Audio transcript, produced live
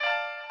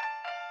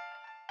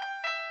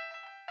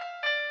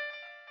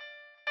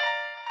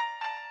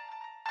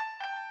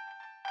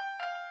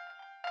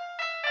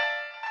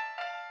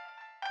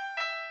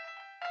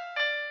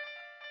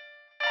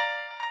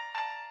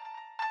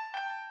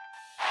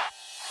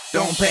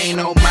Don't pay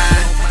no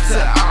mind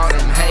to all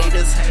them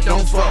haters.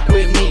 Don't fuck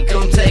with me,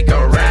 come take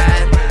a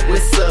ride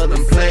with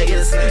Southern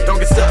players. Don't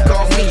get stuck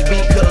on me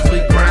because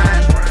we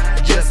grind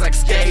just like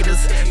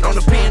skaters. Don't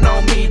depend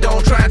on me,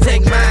 don't try and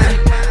take mine,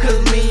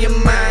 cause me and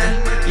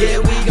mine, yeah,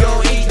 we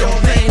gon' eat.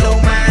 Don't pay no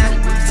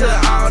mind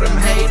to all them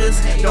haters.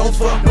 Don't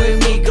fuck with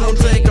me, come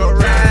take a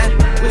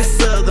ride with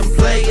Southern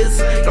players.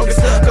 Don't get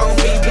stuck on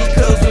me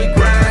because we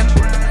grind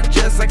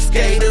just like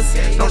skaters.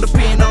 Don't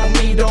depend on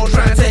me, don't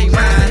try and take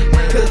mine,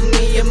 cause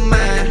me and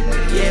mine,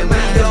 yeah,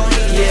 we gon'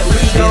 eat. Yeah,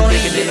 we gon'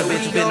 eat. Bigger than a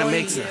bitch, been a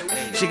mixer.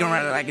 She gon'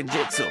 ride it like a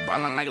jitsu,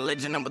 ballin' like a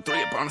legend number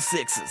 3 up on the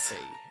sixes.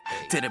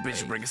 Tell that bitch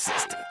to bring a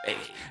sister.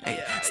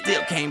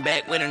 Still came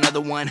back with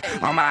another one.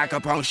 On my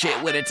Capone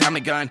shit with a Tommy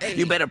gun.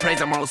 You better praise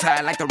the Most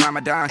High like the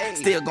Ramadan.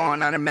 Still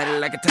going on the metal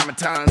like a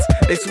automatons.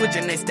 They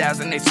switching their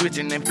styles and they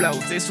switching their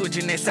flows. They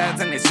switching their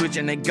sides and they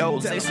switching their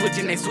goals. They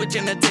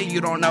switching until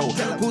you don't know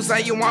who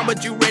say you want,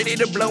 but you ready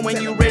to blow.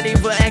 When you ready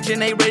for action,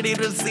 they ready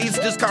to seize.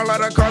 Just call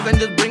out our cars and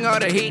just bring all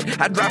the heat.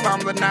 I drop all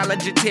the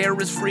knowledge, a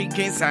terrorist free.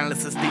 Can't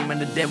silence the steam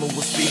and the devil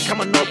will speak.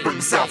 Coming up from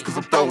the south cause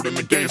I'm throwed in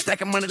the game.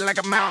 Stacking money like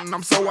a mountain,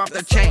 I'm so off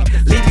the chain.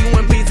 Leave you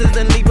in pieces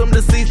and leave them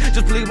deceased.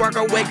 Just please walk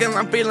away cause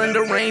I'm feeling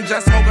the range. I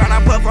smoke on,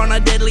 I puff on the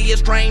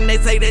deadliest strain. They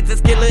say that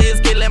this killer is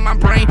killing my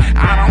brain.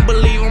 I don't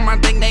believe them, I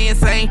think they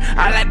insane.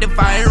 I light the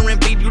fire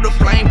and feed you the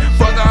flame.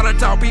 Fuck all the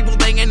talk, people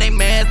thinking they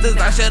masters.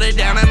 I shut it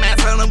down and my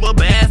son of a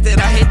bastard.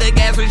 I hit the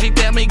gas when she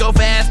tell me go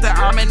faster.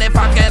 I'm in that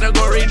 5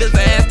 category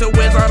disaster.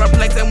 Where's all the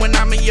flexing when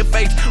I'm in your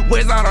face?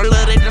 Where's all the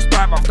love that just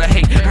thrive off the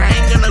hate? I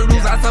ain't gonna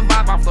lose, I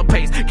survive off the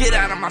pace. Get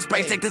out of my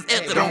space, take this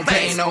F to don't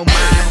pay no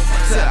mind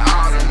to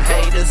all them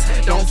haters.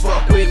 Don't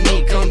fuck with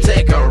me, come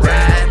take a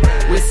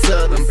ride with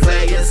Southern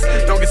players.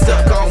 Don't get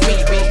stuck on me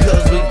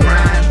because we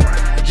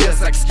grind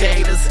just like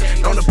skaters.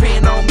 Don't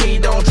depend on me,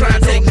 don't try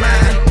and take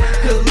mine,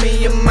 cause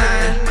me and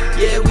mine,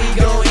 yeah, we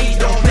gon' eat.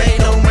 Don't pay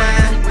no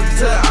mind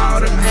to all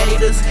them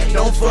haters.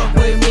 Don't fuck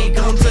with me,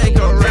 come take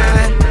a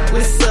ride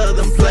with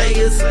Southern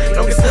players.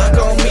 Don't get stuck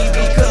on me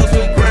because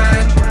we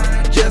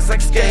grind just like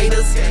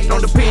skaters.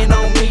 Don't depend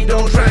on me,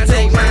 don't try and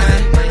take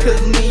mine,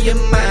 cause me and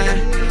mine,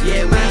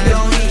 yeah, we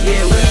gon' eat.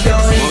 Yeah, we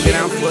gon' eat. Smoking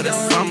out for the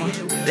summer.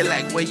 They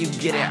like where you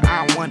get it,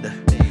 I wonder.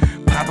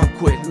 Pop up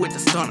quick with the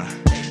stunner,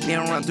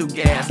 then run through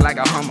gas like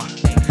a Hummer.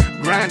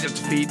 Grind just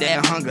to feed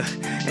that hunger.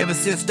 Ever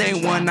since day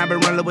one, I've been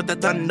rolling with the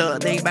thunder.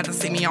 They about to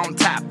see me on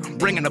top,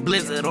 bringing a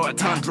blizzard or a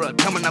tundra.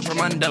 Coming up from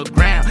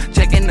underground,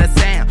 checking the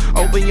sound.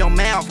 Open your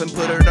mouth and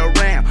put it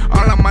around.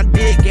 All on my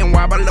dick and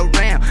wobble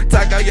around.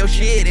 Talk all your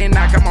shit and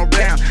knock 'em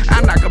around.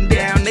 I knock 'em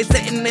down, they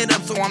setting it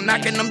up, so I'm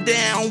knocking them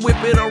down. Whip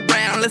it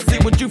around, let's see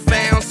what you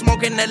found.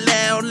 Smoking that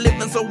loud,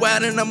 living so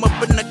wild and I'm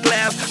up in the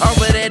clouds.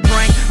 Over that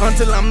drink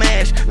until I'm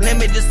mashed. Let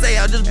me just say,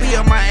 I'll just be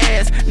on my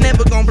ass.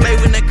 Never gon' play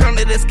when it come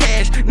to this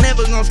cash.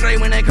 Never gon' stray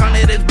when it come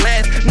to this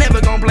blast.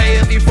 Never gon' play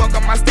if you fuck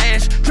up my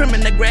stash.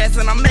 Trimming the grass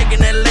and I'm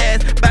making it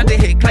last. About to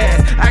hit class,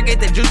 I get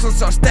the juice and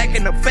start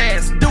stacking up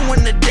fast.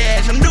 Doing the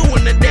dash, I'm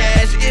doing the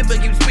dash. If I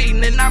keep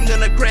speeding then I'm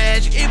gonna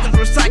crash. If it's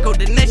recycled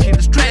then that shit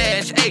is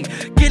trash. Ayy,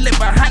 get left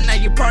behind, now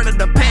you part of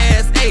the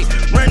past. Ayy,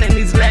 running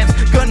these laps,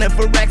 gunning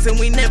for racks and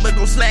we never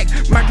gon' slack.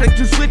 My click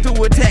too swift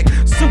to attack.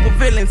 Super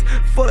villains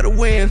for the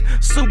win.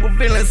 Super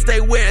villains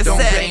stay where it's don't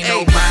at. Don't pay no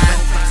mind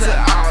to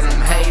all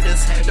them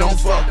haters. Don't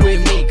fuck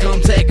with me,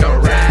 come take a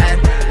ride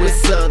with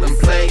Southern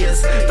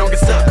players. Don't get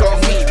stuck on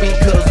me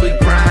because we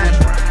grind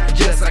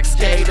just like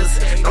skaters.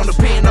 Don't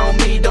depend on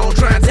me, don't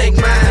try and take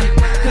mine,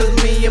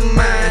 cause me and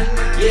mine,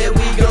 yeah,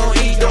 we gon'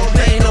 eat. Don't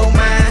pay no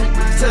mind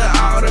to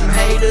all them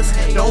haters.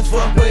 Don't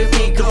fuck with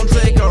me, come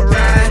take a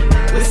ride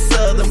with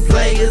Southern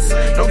players.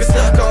 Don't get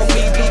stuck on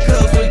me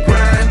because we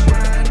grind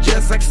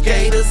just like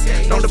skaters.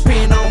 Don't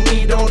depend on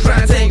me, don't try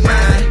and take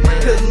mine,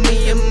 cause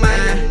me and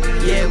mine,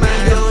 yeah, we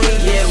gon'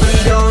 eat. Yeah, we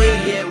gon'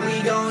 eat. Yeah,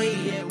 we gon' eat.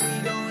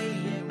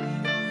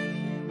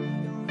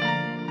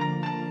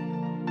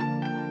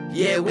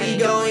 Yeah, we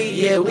gon' eat.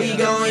 Yeah, we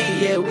gon'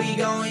 eat. Yeah, we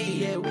gon'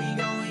 eat. Yeah, we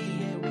gon' eat.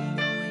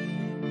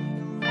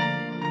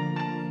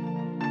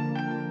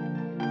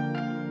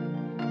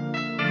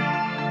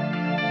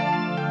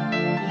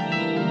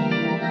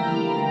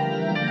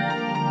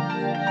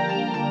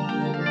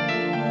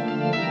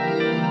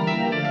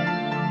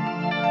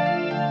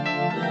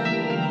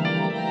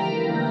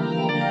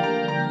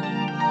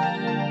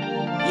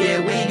 Yeah,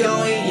 we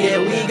gon' eat. Yeah,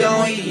 we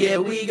gon' eat. Yeah,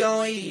 we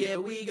gon' eat. Yeah,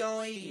 we gon' eat.